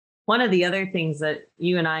One of the other things that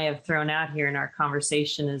you and I have thrown out here in our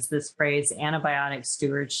conversation is this phrase antibiotic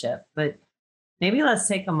stewardship. But maybe let's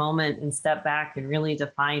take a moment and step back and really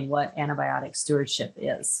define what antibiotic stewardship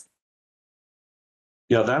is.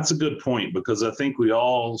 Yeah, that's a good point because I think we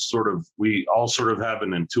all sort of have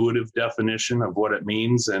an intuitive definition of what it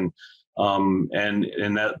means, and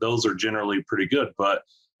that those are generally pretty good. But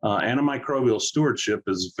antimicrobial stewardship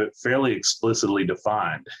is fairly explicitly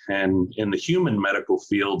defined, and in the human medical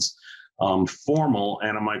fields, formal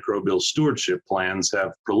antimicrobial stewardship plans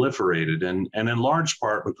have proliferated, and in large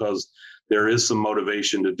part because there is some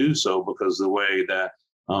motivation to do so because the way that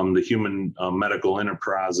the human medical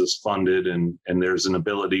enterprise is funded, and there's an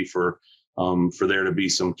ability for there to be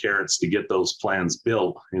some carrots to get those plans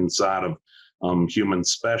built inside of human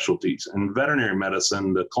specialties. In veterinary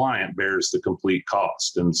medicine, the client bears the complete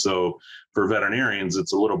cost. And so for veterinarians,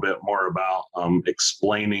 it's a little bit more about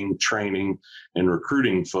explaining, training, and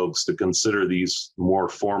recruiting folks to consider these more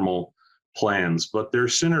formal plans. But they're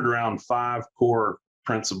centered around five core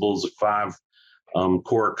principles, five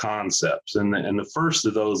core concepts. And the first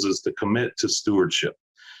of those is to commit to stewardship.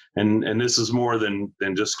 And this is more than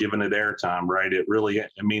just giving it airtime, right? It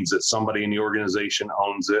means that somebody in the organization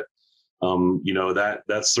owns it.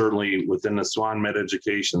 That's certainly within the Swine Med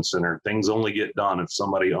Education Center. Things only get done if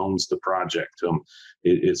somebody owns the project.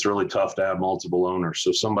 It's really tough to have multiple owners.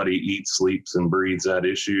 So somebody eats, sleeps, and breathes that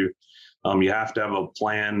issue. You have to have a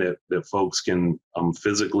plan that folks can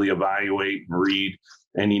physically evaluate and read,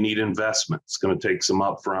 and you need investment. It's going to take some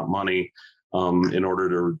upfront money in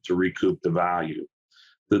order to recoup the value.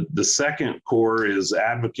 The second core is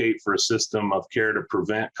advocate for a system of care to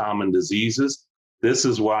prevent common diseases. This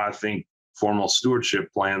is why I think formal stewardship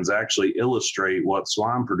plans actually illustrate what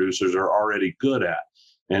swine producers are already good at,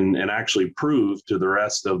 and actually prove to the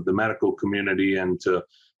rest of the medical community and to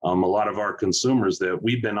a lot of our consumers that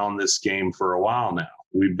we've been on this game for a while now.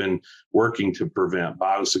 We've been working to prevent.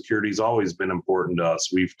 Biosecurity has always been important to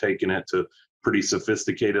us. We've taken it to pretty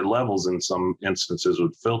sophisticated levels in some instances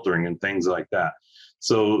with filtering and things like that.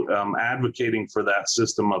 So advocating for that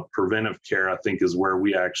system of preventive care, I think, is where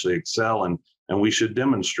we actually excel, and we should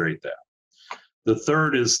demonstrate that. The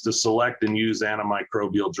third is to select and use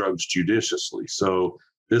antimicrobial drugs judiciously. So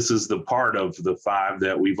this is the part of the five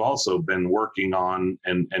that we've also been working on,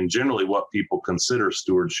 and generally what people consider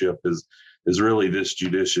stewardship is really this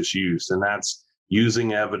judicious use, and that's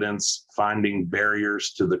using evidence, finding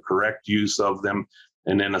barriers to the correct use of them,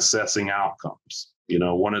 and then assessing outcomes.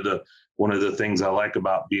 One of the things I like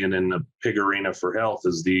about being in the pig arena for health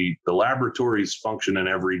is the laboratories functioning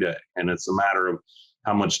every day, and it's a matter of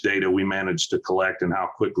how much data we manage to collect and how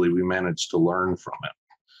quickly we manage to learn from it.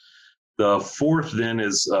 The fourth then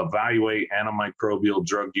is evaluate antimicrobial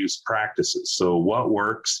drug use practices. So what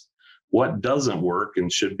works, what doesn't work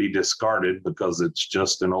and should be discarded because it's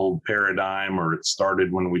just an old paradigm, or it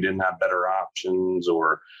started when we didn't have better options,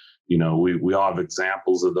 or we all have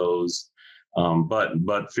examples of those.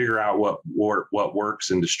 But figure out what works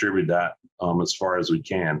and distribute that as far as we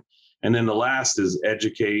can. And then the last is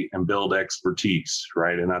educate and build expertise,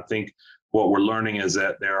 right? And I think what we're learning is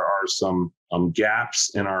that there are some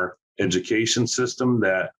gaps in our education system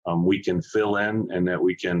that we can fill in, and that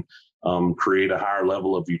we can create a higher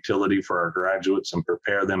level of utility for our graduates and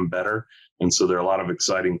prepare them better. And so there are a lot of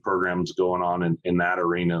exciting programs going on in that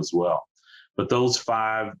arena as well. But those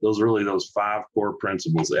five core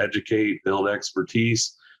principles: educate, build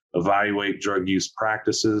expertise, evaluate drug use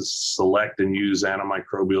practices, select and use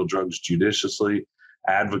antimicrobial drugs judiciously,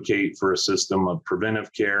 advocate for a system of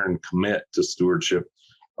preventive care, and commit to stewardship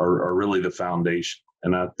are really the foundation.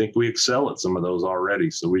 And I think we excel at some of those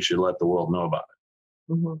already, so we should let the world know about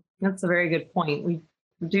it. Mm-hmm. That's a very good point. We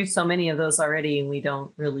do so many of those already, and we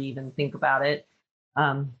don't really even think about it.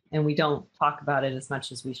 And we don't talk about it as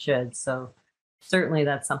much as we should. So certainly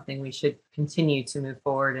that's something we should continue to move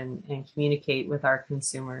forward and communicate with our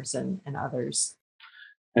consumers and others.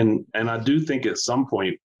 And I do think at some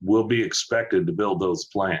point we'll be expected to build those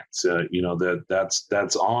plans.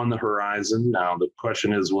 That's on the horizon. Now the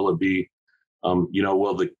question is, will it be,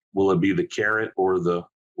 will it be the carrot or the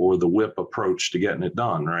whip approach to getting it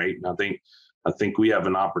done, right? And I think we have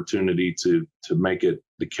an opportunity to make it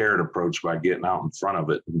the carrot approach by getting out in front of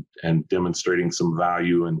it and demonstrating some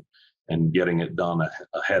value and getting it done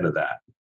ahead of that.